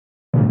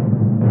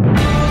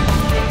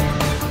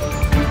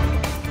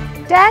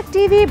Tag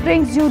TV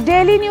brings you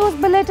daily news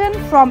bulletin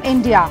from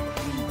India.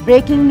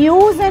 Breaking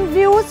news and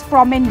views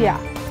from India.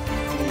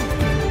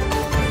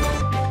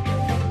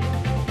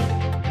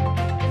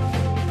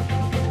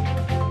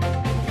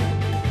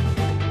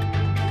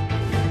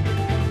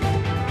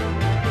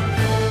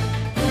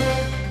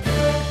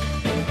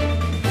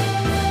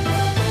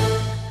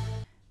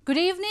 Good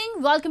evening.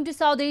 Welcome to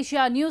South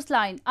Asia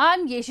Newsline.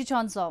 I'm Yeshi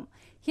Chonsom.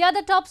 Here are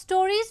the top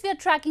stories we are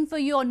tracking for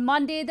you on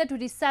Monday, the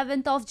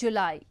 27th of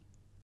July.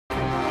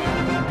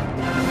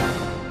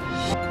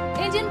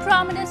 Indian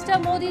Prime Minister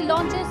Modi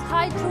launches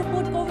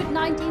high-throughput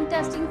COVID-19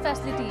 testing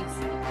facilities.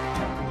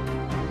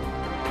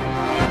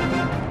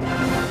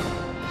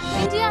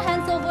 India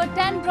hands over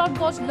 10 broad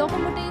gauge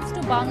locomotives to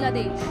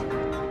Bangladesh.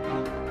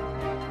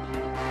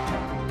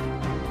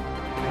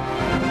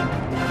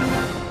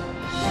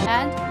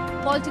 And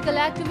political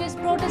activists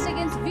protest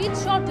against wheat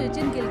shortage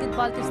in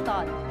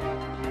Gilgit-Baltistan.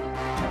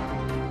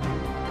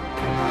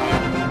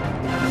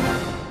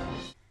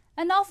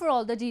 And now for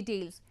all the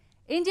details.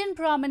 Indian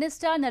Prime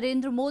Minister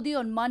Narendra Modi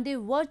on Monday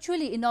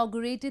virtually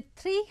inaugurated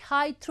 3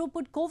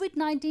 high-throughput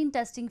COVID-19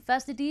 testing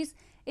facilities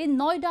in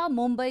Noida,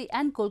 Mumbai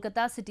and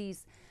Kolkata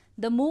cities.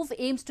 The move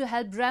aims to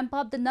help ramp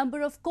up the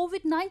number of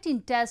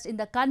COVID-19 tests in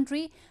the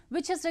country,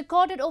 which has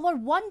recorded over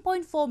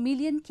 1.4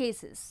 million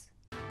cases.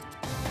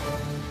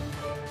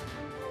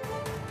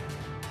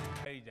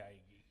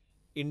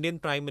 Indian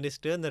Prime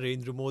Minister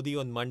Narendra Modi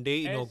on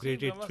Monday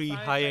inaugurated 3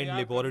 high-end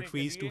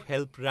laboratories to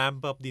help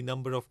ramp up the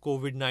number of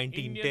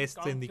COVID-19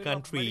 tests in the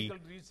country,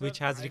 which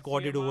has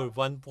recorded over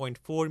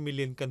 1.4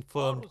 million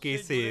confirmed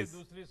cases.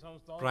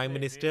 Prime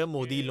Minister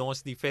Modi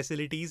launched the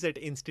facilities at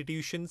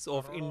institutions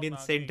of Indian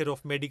Centre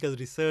of Medical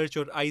Research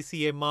or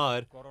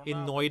ICMR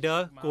in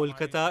Noida,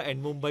 Kolkata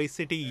and Mumbai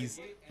cities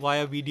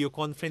via video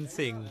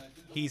conferencing.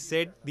 He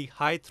said the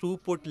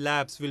high-throughput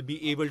labs will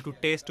be able to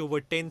test over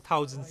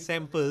 10,000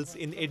 samples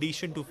in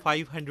addition to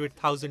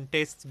 500,000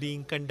 tests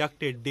being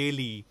conducted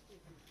daily.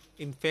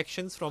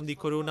 Infections from the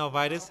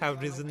coronavirus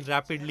have risen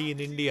rapidly in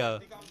India,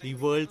 the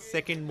world's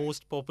second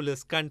most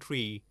populous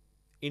country.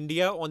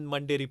 India on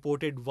Monday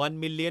reported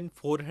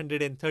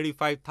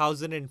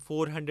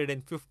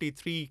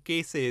 1,435,453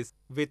 cases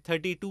with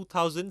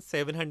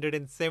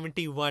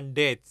 32,771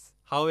 deaths.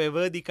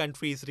 However, the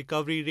country's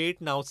recovery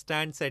rate now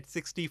stands at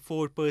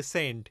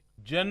 64%.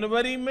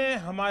 जनवरी में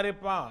हमारे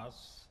पास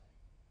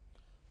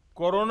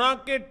corona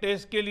के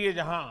test के लिए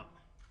जहां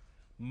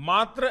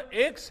मात्र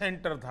एक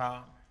centre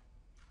था,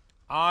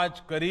 आज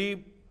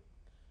करीब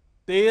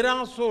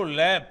 1300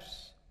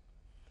 लैब्स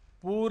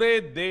पूरे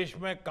देश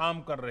में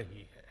काम कर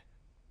रही है।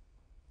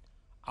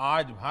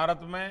 आज भारत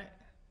में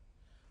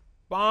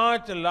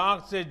 5 लाख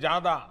से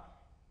ज्यादा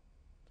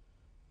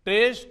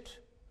टेस्ट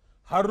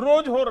हर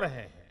रोज हो रहे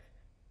हैं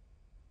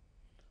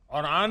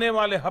और आने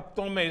वाले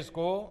हफ्तों में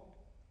इसको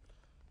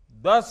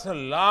 10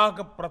 लाख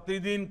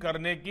प्रतिदिन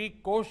करने की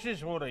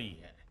कोशिश हो रही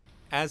है।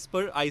 As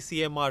per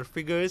ICMR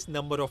figures,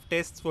 number of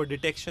tests for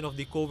detection of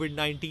the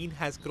COVID-19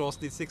 has crossed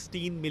the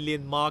 16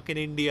 million mark in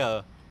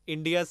India.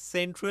 India's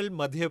central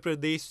Madhya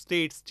Pradesh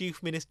state's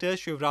Chief Minister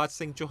Shivraj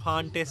Singh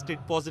Chauhan tested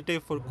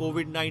positive for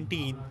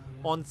COVID-19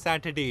 on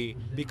Saturday,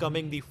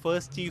 becoming the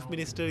first Chief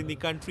Minister in the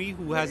country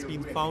who has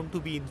been found to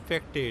be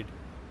infected.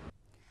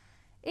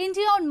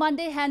 India on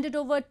Monday handed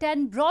over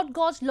 10 broad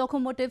gauge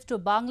locomotives to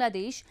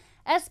Bangladesh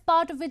as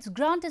part of its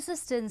grant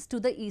assistance to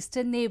the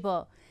eastern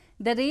neighbour.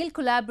 The rail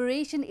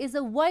collaboration is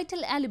a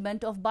vital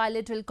element of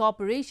bilateral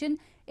cooperation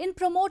in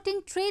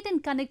promoting trade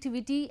and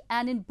connectivity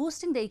and in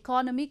boosting the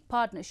economic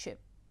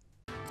partnership.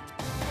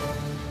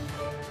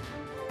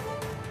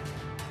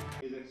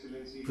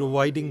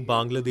 Providing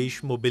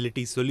Bangladesh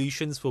mobility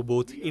solutions for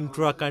both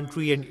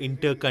intra-country and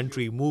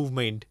inter-country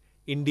movement,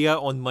 India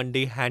on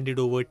Monday handed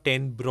over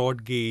 10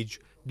 broad-gauge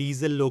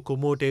diesel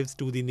locomotives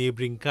to the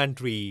neighbouring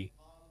country.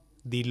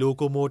 The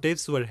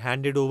locomotives were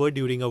handed over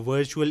during a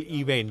virtual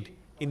event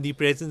in the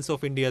presence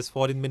of India's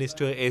Foreign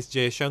Minister S.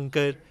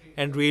 Jaishankar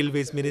and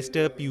Railways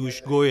Minister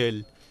Piyush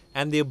Goyal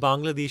and their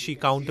Bangladeshi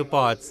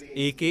counterparts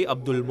A.K.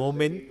 Abdul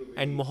Momin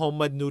and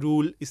Mohammad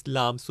Nurul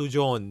Islam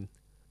Sujon.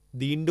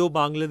 The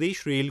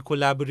Indo-Bangladesh rail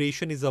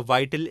collaboration is a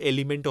vital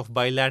element of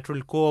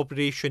bilateral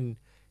cooperation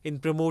in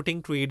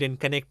promoting trade and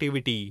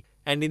connectivity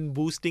and in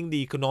boosting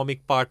the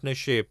economic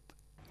partnership.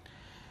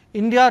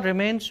 India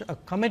remains a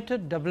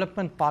committed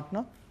development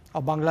partner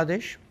of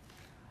Bangladesh.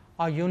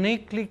 Our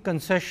uniquely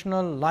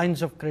concessional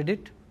lines of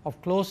credit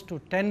of close to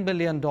 $10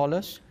 billion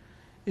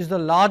is the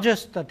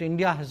largest that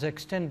India has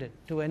extended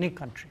to any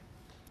country.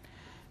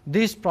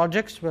 These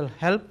projects will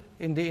help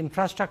in the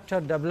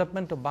infrastructure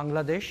development of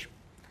Bangladesh,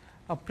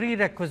 a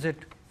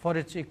prerequisite for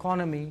its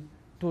economy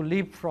to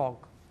leapfrog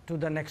to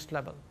the next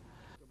level.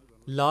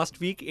 Last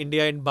week,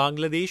 India and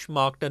Bangladesh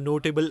marked a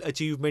notable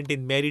achievement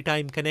in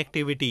maritime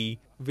connectivity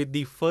with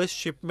the first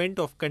shipment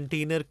of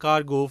container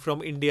cargo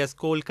from India's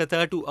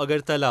Kolkata to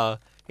Agartala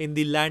in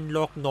the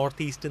landlocked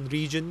northeastern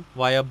region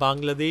via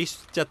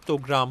Bangladesh's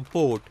Chattogram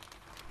port.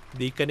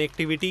 The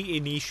connectivity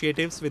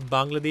initiatives with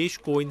Bangladesh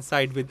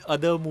coincide with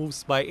other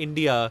moves by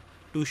India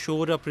to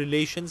shore up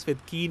relations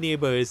with key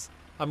neighbours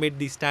amid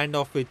the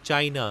standoff with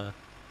China.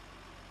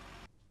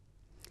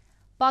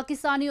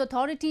 Pakistani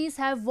authorities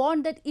have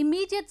warned that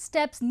immediate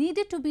steps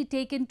needed to be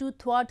taken to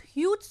thwart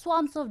huge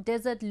swarms of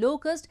desert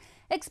locusts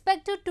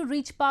expected to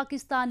reach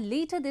Pakistan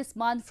later this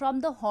month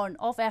from the Horn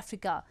of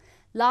Africa.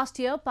 Last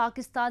year,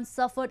 Pakistan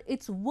suffered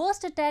its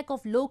worst attack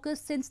of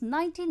locusts since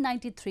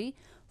 1993,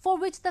 for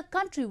which the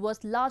country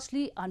was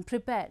largely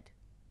unprepared.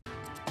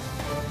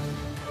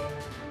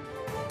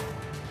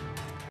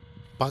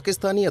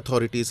 Pakistani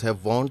authorities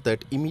have warned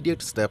that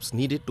immediate steps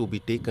needed to be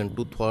taken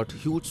to thwart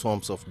huge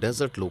swarms of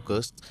desert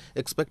locusts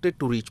expected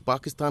to reach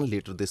Pakistan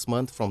later this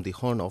month from the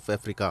Horn of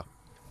Africa.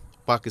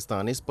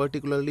 Pakistan is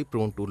particularly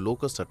prone to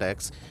locust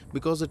attacks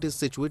because it is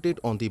situated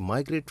on the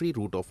migratory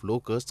route of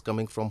locusts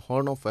coming from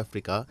Horn of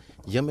Africa,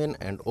 Yemen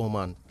and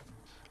Oman.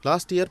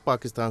 Last year,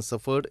 Pakistan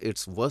suffered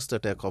its worst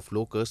attack of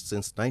locusts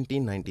since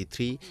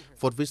 1993,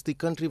 for which the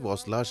country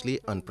was largely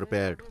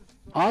unprepared.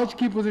 आज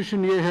की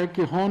position ये है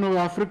कि horn of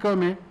Africa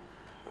में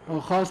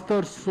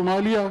खासतर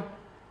Somalia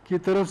की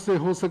तरफ से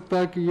हो सकता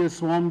है कि ये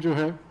स्वाम जो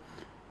है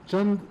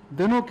चंद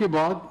दिनों के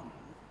बाद,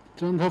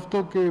 चंद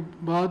हफ्तों के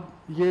बाद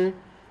ये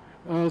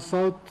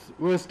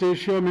साउथ वेस्ट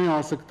एशिया में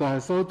आ सकता है.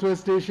 साउथ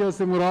वेस्ट एशिया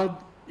से मुराद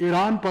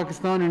Iran,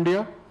 Pakistan,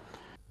 India.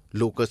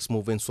 Locusts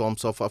move in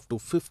swarms of up to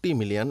 50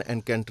 million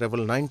and can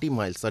travel 90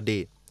 miles a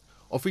day.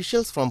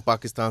 Officials from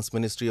Pakistan's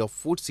Ministry of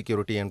Food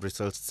Security and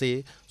Research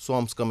say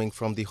swarms coming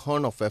from the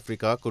Horn of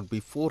Africa could be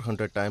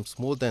 400 times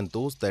more than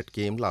those that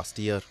came last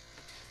year.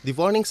 The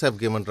warnings have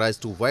given rise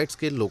to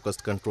wide-scale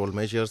locust control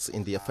measures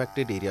in the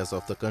affected areas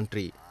of the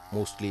country,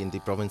 mostly in the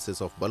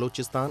provinces of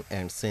Balochistan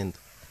and Sindh.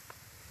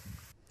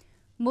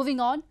 Moving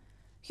on,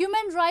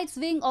 Human Rights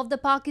Wing of the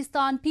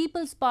Pakistan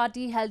People's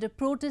Party held a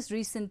protest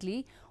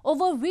recently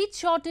over wheat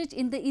shortage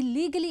in the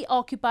illegally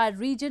occupied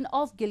region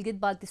of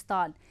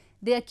Gilgit-Baltistan.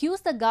 They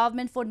accused the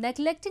government for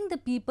neglecting the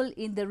people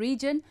in the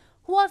region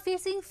who are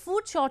facing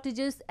food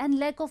shortages and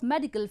lack of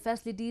medical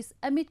facilities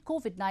amid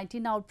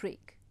COVID-19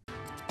 outbreak.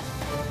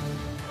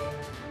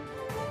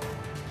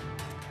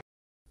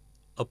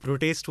 A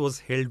protest was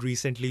held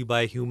recently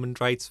by Human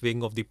Rights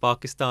Wing of the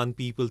Pakistan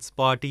People's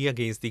Party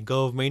against the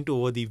government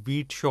over the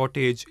wheat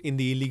shortage in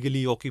the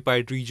illegally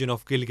occupied region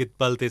of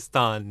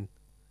Gilgit-Baltistan.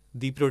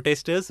 The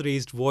protesters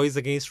raised voice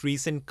against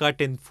recent cut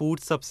in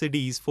food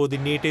subsidies for the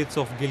natives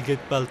of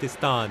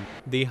Gilgit-Baltistan.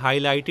 They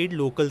highlighted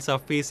locals are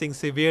facing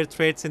severe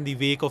threats in the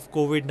wake of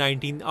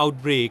COVID-19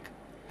 outbreak,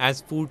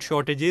 as food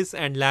shortages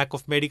and lack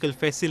of medical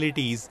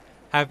facilities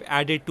have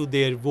added to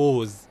their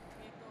woes.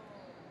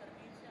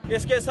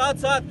 इसके साथ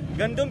साथ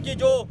गंदम की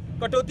जो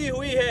कटौती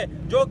हुई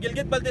है, जो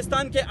गिलगित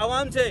बल्तिस्तान के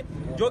अवाम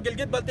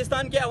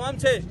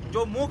से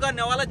जो मुंह का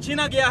नवाला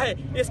छीना गया है,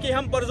 इसकी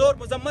हम पुरजोर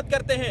मजम्मत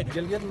करते हैं.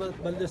 गिलगित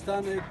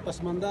बल्तिस्तान एक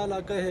पसमानदा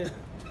इलाका है.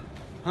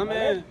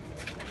 हमें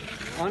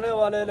आने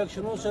वाले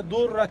इलेक्शनों से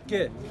दूर रख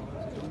के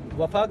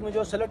वफाक में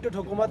जो सिलेक्टेड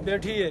हुकूमत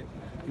बैठी है,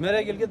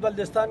 मेरे गिलगित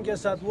बल्तिस्तान के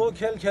साथ वो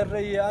खेल खेल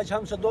रही है. आज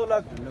हमसे 2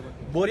 लाख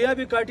बोरियां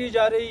भी काटी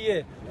जा रही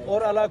है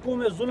और इलाकों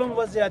में जुल्म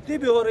व ज्यादती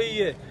भी हो रही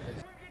है.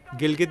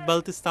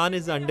 Gilgit-Baltistan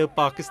is under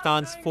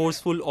Pakistan's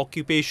forceful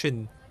occupation,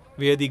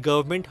 where the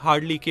government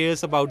hardly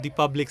cares about the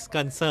public's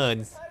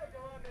concerns.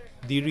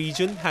 The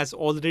region has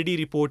already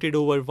reported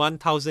over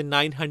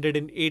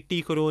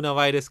 1,980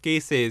 coronavirus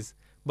cases,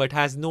 but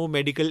has no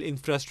medical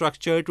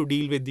infrastructure to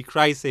deal with the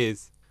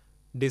crisis.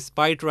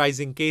 Despite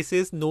rising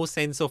cases, no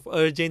sense of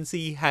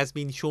urgency has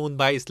been shown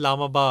by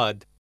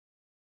Islamabad.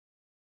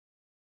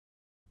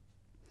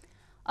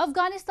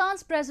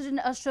 Afghanistan's President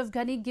Ashraf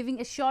Ghani,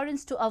 giving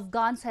assurance to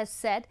Afghans, has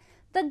said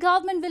the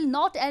government will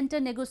not enter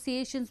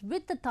negotiations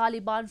with the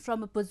Taliban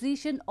from a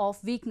position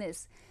of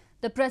weakness.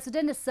 The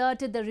president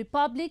asserted the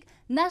republic,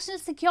 national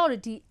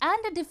security and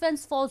the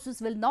defense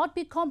forces will not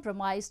be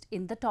compromised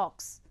in the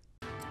talks.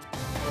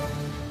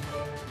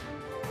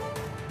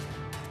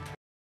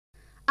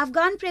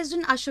 Afghan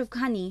President Ashraf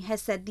Ghani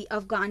has said the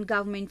Afghan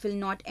government will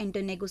not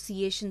enter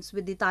negotiations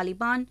with the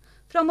Taliban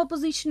from a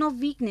position of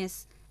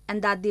weakness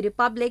and that the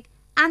republic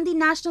and the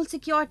national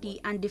security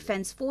and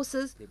defense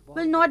forces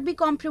will not be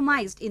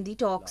compromised in the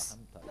talks.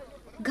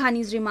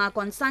 Ghani's remark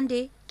on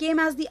Sunday came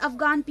as the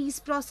Afghan peace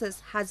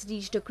process has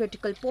reached a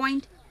critical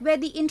point where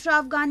the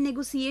intra-Afghan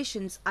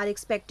negotiations are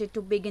expected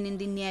to begin in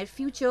the near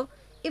future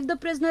if the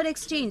prisoner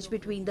exchange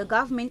between the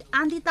government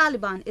and the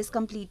Taliban is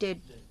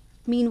completed.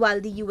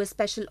 Meanwhile, the US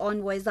Special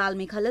Envoy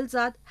Zalmay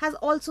Khalilzad has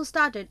also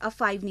started a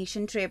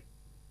 5-nation trip.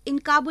 In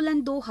Kabul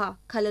and Doha,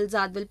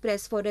 Khalilzad will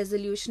press for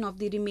resolution of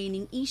the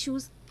remaining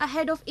issues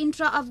ahead of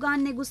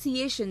intra-Afghan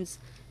negotiations,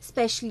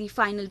 especially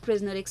final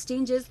prisoner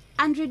exchanges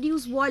and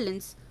reduce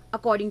violence,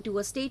 according to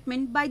a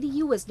statement by the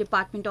US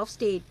Department of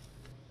State.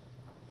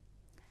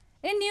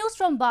 In news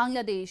from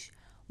Bangladesh,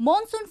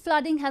 monsoon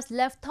flooding has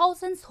left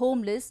thousands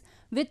homeless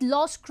with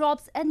lost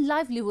crops and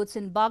livelihoods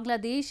in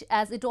Bangladesh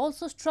as it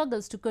also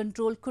struggles to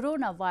control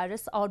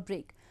coronavirus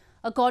outbreak.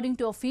 According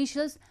to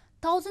officials,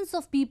 thousands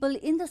of people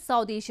in the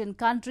South Asian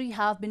country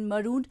have been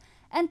marooned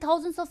and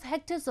thousands of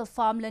hectares of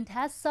farmland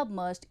has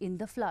submerged in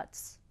the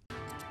floods.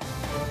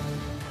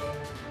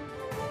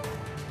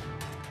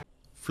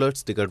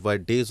 floods triggered by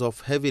days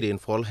of heavy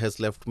rainfall has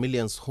left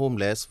millions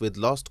homeless with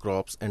lost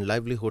crops and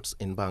livelihoods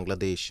in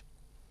Bangladesh.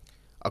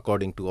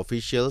 According to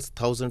officials,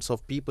 thousands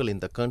of people in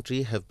the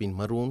country have been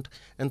marooned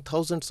and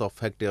thousands of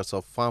hectares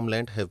of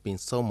farmland have been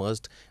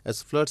submerged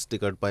as floods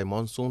triggered by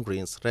monsoon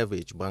rains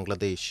ravage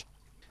Bangladesh.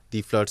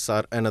 The floods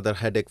are another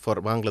headache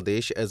for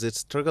Bangladesh as it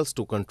struggles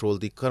to control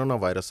the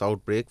coronavirus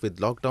outbreak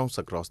with lockdowns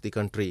across the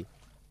country.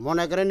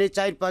 মনে করেন এই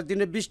 4-5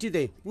 দিনের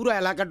বৃষ্টিতে পুরো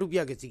এলাকা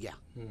ডুবিয়া গেছে গিয়া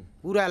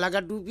পুরো এলাকা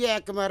ডুবিয়ে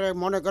একেবারে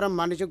মনে করেন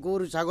মানুষের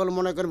গরু ছাগল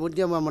মনে করেন ভর্তি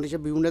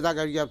মানুষের বিভিন্ন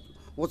জায়গায় গিয়া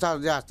ওচা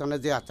যে আস্তানে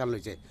যে আস্তান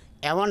হয়েছে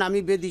এখন আমি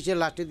বেদিছে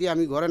লাস্টে দিয়ে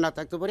আমি ঘরে না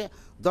থাকতে পারি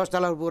 10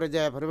 তলার উপরে যে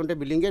অ্যাপার্টমেন্টে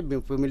বিল্ডিংয়ে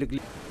ফ্যামিলি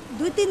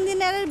 2-3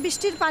 দিনের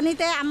বৃষ্টির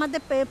পানিতে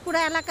আমাদের পুরো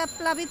এলাকা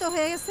প্লাবিত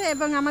হয়ে গেছে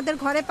এবং আমাদের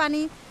ঘরে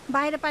পানি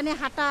বাইরে পানি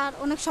হাঁটার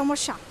অনেক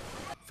সমস্যা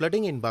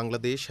Flooding in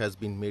Bangladesh has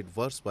been made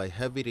worse by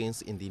heavy rains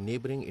in the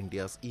neighboring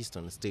India's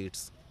eastern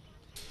states.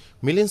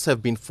 Millions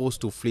have been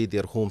forced to flee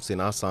their homes in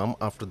Assam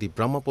after the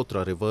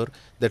Brahmaputra river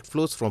that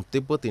flows from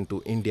Tibet into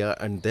India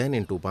and then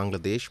into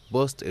Bangladesh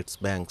burst its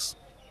banks.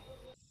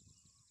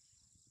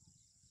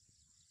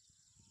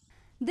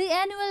 The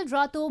annual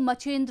Rato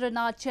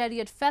Machendranath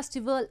Chariot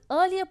Festival,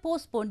 earlier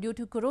postponed due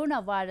to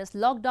coronavirus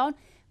lockdown,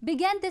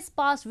 began this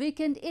past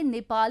weekend in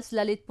Nepal's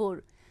Lalitpur.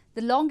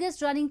 The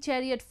longest-running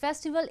chariot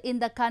festival in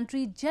the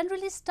country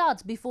generally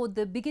starts before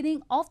the beginning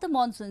of the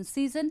monsoon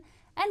season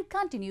and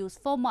continues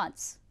for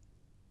months.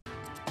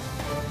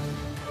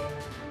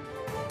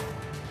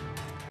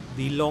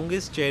 The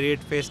longest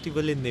chariot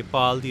festival in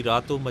Nepal, the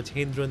Rato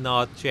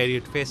Machendranath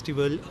Chariot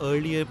Festival,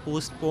 earlier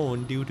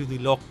postponed due to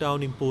the lockdown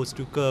imposed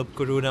to curb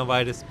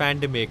coronavirus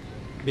pandemic,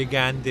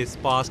 began this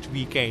past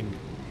weekend.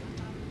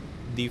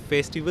 The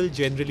festival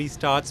generally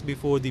starts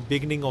before the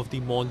beginning of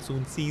the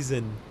monsoon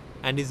season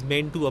and is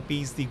meant to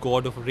appease the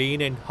god of rain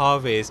and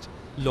harvest,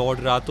 Lord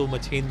Rato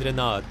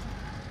Machendranath.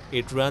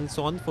 It runs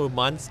on for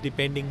months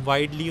depending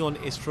widely on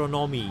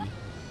astronomy.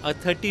 A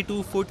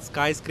 32-foot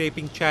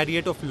skyscraping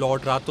chariot of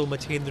Lord Rato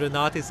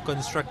Machendranath is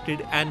constructed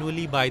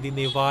annually by the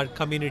Newar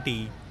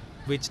community,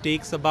 which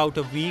takes about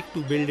a week to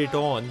build it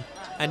on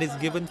and is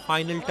given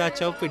final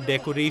touch-up with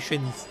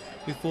decorations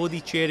before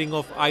the cheering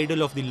of idol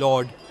of the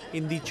Lord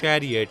in the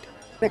chariot.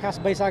 खास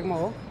वैशाखमा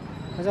हो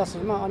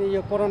जसमा अनि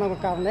यो कोरोनाको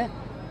कारणले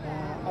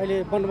अहिले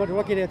बन्दोबस्त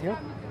रोकिरहेको थियो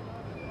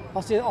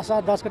अस्ति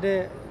असार 10 गते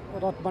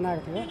रथ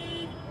बनाएको थियो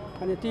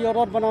अनि त्यो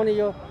रथ बनाउने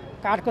यो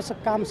काठको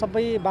काम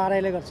सबै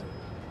बाराइले गर्छ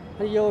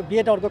अनि यो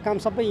बेडहरुको काम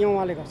सबै यहाँ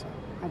उहाँले गर्छ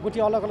गुटी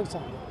अलग अलग छ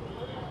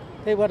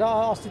त्यही भएर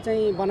अस्ति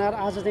चाहिँ बनाएर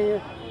आज चाहिँ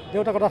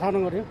देउटाको रथाउन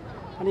गर्यो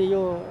अनि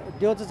यो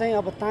देउता चाहिँ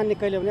अब तान्ने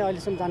कहिले पनि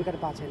अहिलेसम्म जानकारी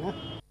पाएको छैन.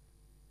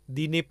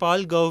 The Nepal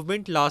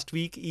government last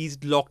week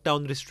eased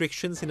lockdown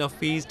restrictions in a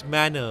phased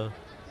manner.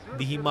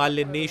 The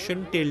Himalayan nation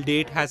till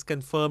date has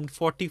confirmed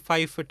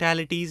 45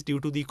 fatalities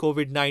due to the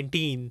COVID-19,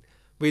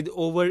 with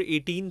over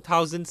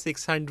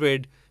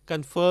 18,600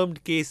 confirmed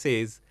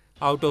cases,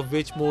 out of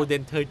which more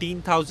than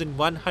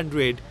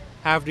 13,100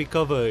 have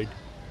recovered.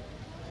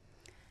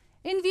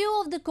 In view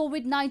of the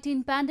COVID-19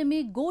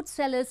 pandemic, goat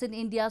sellers in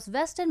India's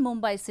western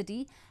Mumbai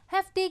city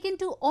have taken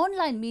to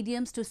online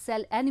mediums to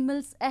sell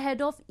animals ahead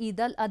of Eid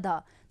al-Adha,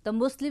 the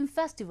Muslim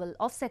festival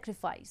of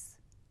sacrifice.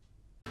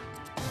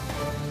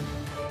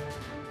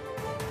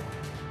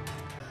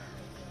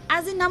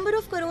 As the number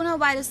of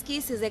coronavirus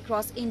cases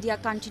across India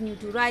continue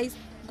to rise,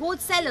 goat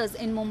sellers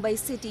in Mumbai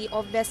city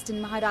of western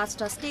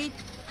Maharashtra state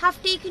have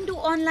taken to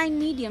online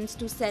mediums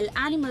to sell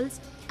animals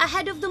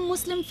ahead of the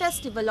Muslim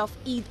festival of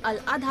Eid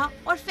al-Adha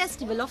or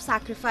festival of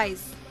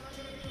sacrifice.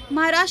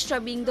 Maharashtra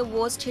being the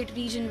worst hit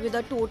region with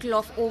a total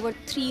of over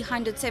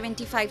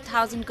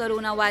 375,000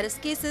 coronavirus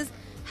cases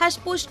has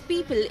pushed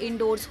people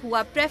indoors who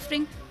are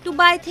preferring to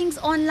buy things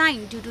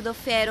online due to the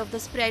fear of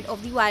the spread of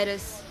the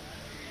virus.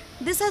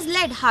 This has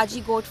led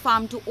Haji Goat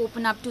Farm to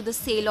open up to the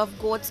sale of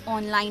goats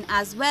online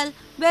as well,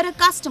 where a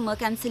customer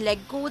can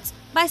select goats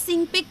by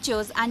seeing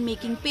pictures and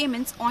making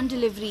payments on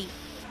delivery.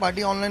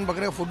 Party online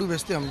बकरे का photo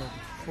भेजते हैं हम लोग,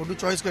 photo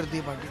choice करती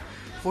है party.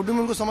 Photo में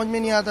उनको समझ में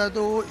नहीं आता है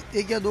तो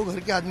एक या दो घर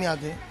के आदमी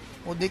आते हैं,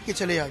 वो देख के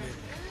चले जाते हैं.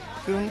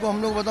 फिर उनको हम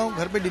लोग बताओ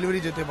घर पे डिलीवरी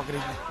देते हैं बकरे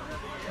की.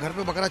 घर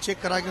पे बकरा चेक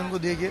करा के उनको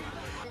देंगे.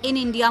 In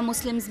India,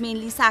 Muslims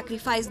mainly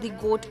sacrifice the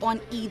goat on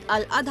Eid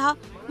al-Adha,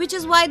 which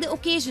is why the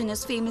occasion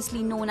is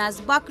famously known as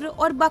Bakr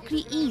or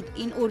Bakri Eid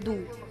in Urdu.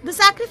 The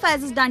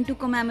sacrifice is done to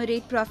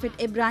commemorate Prophet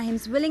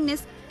Ibrahim's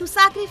willingness to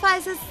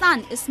sacrifice his son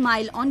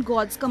Ismail on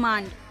God's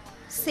command.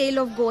 Sale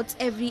of goats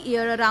every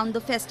year around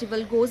the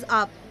festival goes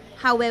up.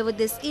 However,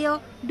 this year,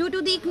 due to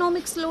the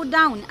economic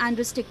slowdown and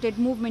restricted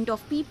movement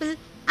of people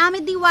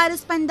amid the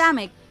virus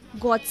pandemic,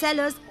 goat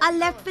sellers are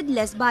left with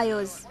less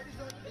buyers.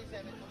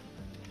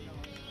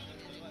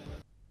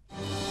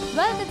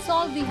 Well, that's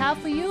all we have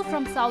for you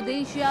from South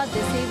Asia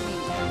this evening.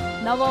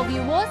 Now our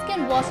viewers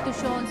can watch the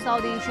show on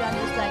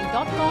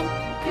SouthAsiaNewsline.com.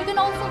 You can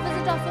also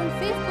visit us on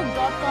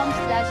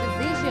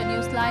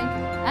Facebook.com/AsiaNewsline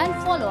and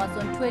follow us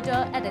on Twitter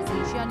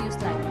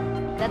 @AsiaNewsline.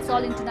 That's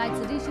all in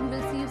tonight's edition.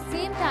 We'll see you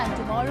same time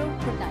tomorrow.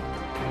 Good night.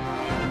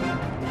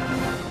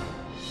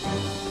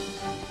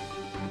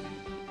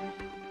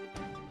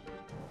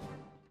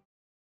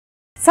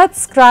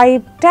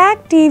 Subscribe Tag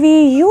TV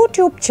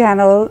YouTube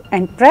channel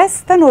and press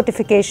the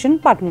notification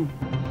button.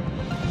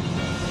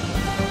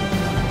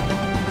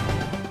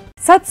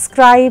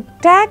 Subscribe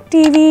Tag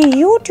TV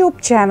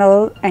YouTube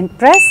channel and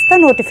press the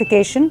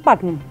notification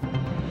button.